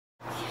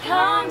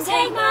Come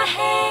take my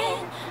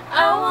hand,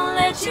 I won't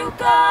let you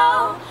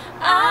go.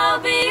 I'll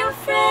be your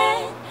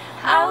friend,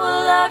 I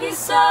will love you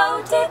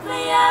so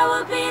deeply. I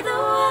will be the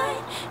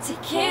one to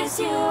kiss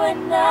you at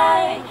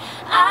night.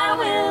 I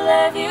will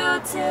love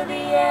you till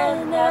the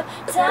end of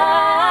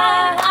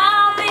time.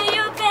 I'll be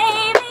your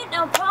baby,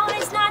 no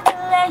promise not to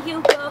let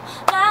you go.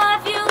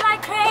 Love you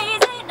like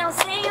crazy, no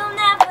say you'll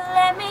never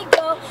let me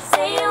go.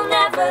 Say you'll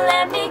never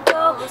let me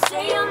go.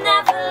 Say you'll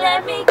never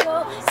let me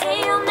go. Say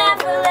you'll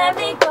never let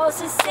me go.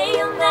 So say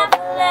you'll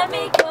never let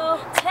me go.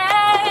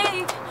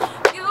 Take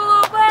you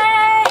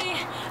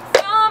away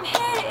from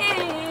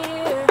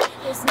here.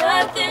 There's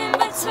nothing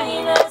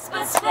between us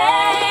but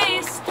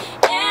space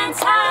and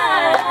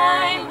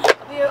time.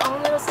 I'll be your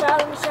own little star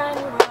in the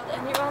shining world,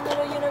 and your own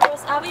little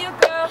universe. I'll be your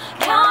girl.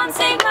 Come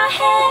take my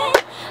hand,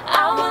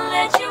 I won't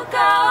let you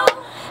go.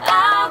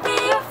 I'll be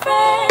your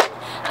friend,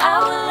 I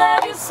will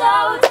love you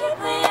so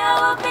deeply. I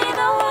will be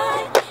the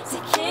one to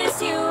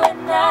kiss you at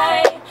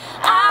night.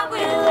 I will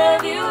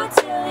love you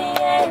till the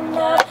end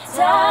of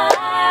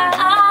time.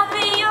 I'll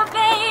be your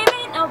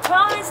baby, no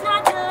promise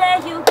not to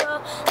let you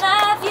go.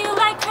 Love you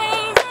like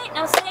crazy,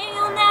 no say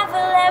you'll never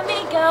let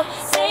me go.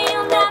 Say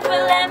you'll never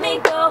let me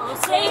go.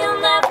 Say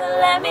you'll never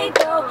let me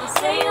go.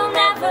 Say you'll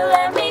never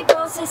let me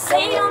go.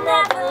 Say you'll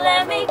never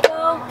let me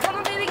go. Come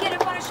on baby, get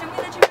up on it, show me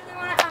that you really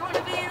want it. I want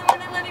to be the one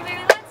that love you,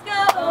 baby, let's go.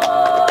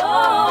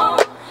 Oh,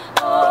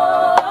 oh,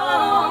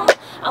 oh.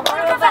 I want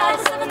to provide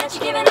the something that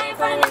you're giving. Now you're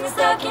fronting in this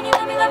love. Can you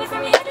let me love you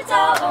from your head to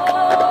toe?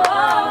 Oh,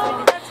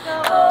 oh, let's go.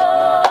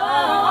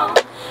 Oh,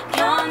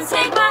 come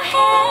take my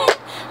hand,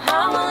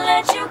 I won't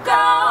let you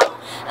go.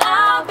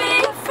 I'll be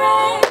your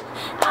friend,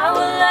 I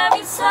will love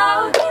you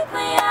so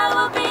deeply. I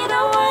will be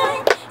the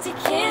one to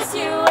kiss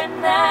you at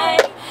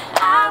night.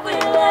 I will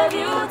love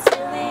you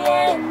till the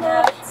end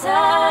of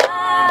time.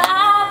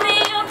 I'll be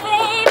your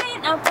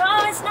baby, no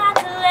promise not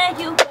to let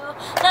you go.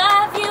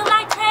 Love you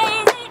like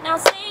crazy, now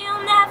say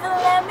you'll never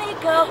let me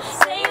go.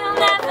 Say you'll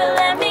never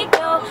let me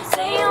go.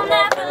 Say you'll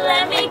never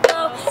let me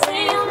go.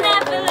 Say you'll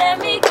never let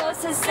me go.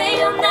 Say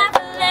you'll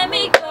never let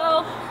me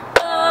go.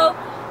 Oh,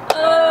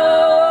 oh.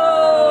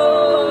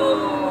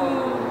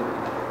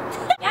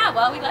 Yeah,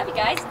 well, we love you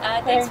guys.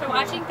 Thanks for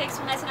watching. Thanks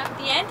for messing up at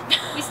the end.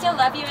 We still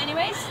love you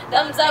anyways.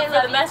 Thumbs up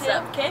for the mess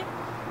up, okay?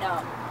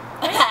 No.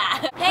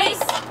 Hey,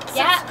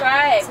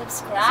 Subscribe.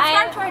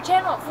 Subscribe to our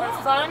channel for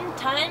fun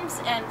times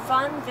and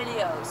fun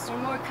videos.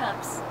 And more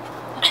cups.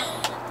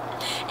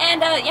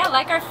 And yeah,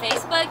 like our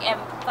Facebook and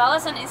follow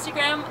us on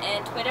Instagram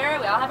and Twitter.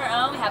 We all have our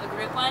own. We have a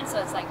group one, so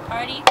it's like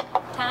party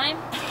time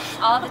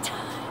all the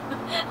time.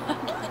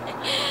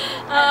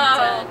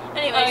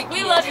 Anyways,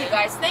 we love you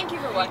guys. Thank you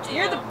for watching.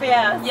 You're the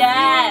best.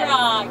 Yes. You're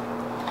wrong.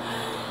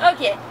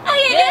 Okay.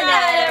 Good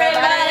night,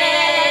 everybody.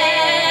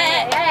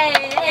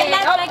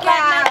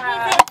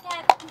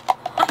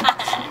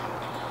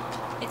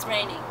 It's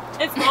raining.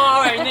 It's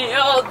pouring. The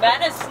old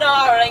man is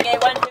snoring.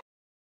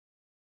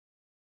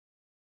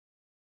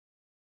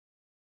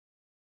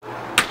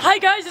 Hi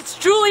guys, it's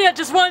Julia.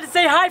 Just wanted to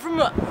say hi from.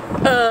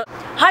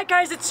 Hi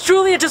guys, it's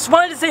Julia. Just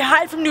wanted to say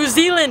hi from New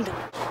Zealand.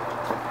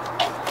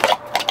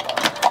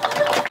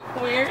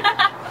 Weird.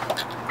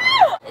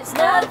 There's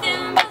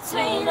nothing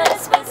between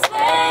us but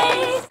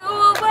space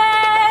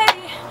away.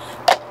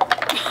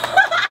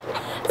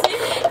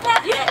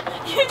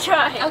 You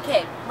try.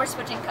 Okay, we're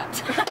switching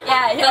cups.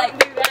 Yeah, you like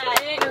do that.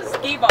 It ain't no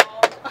ski ball.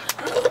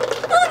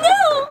 Oh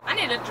no! I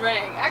need a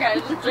drink. I gotta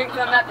just drink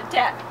something at the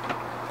tap.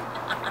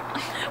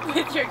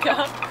 With your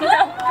cup.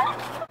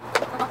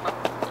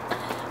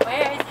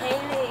 Where is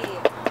Haley?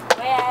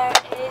 Where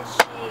is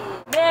she?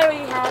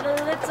 Mary had a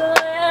little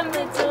lamb,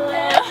 little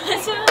lamb,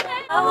 little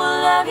lamb. I will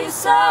love you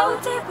so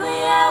deeply,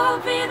 I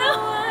will be the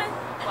one.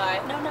 Why?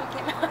 No,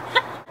 came out.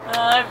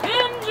 I've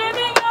been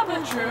dreaming of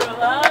a true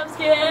love's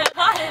gift.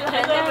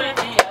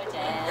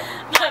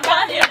 My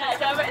body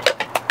lies over it.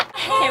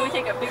 Can we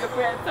take a bigger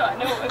breath so I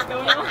know what's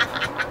going on?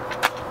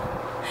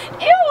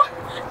 Ew!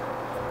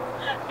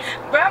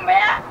 Brown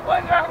bear,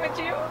 what's wrong with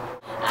you?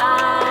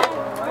 I'm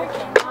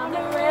working on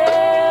the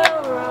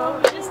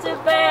railroad just to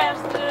pass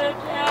the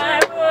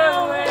time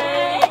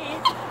away.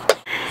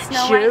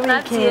 Snow White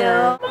loves you.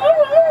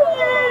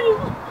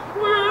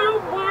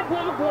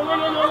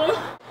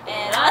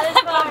 And all this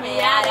for me,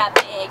 I got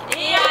big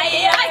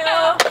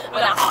E-I-E-I-O.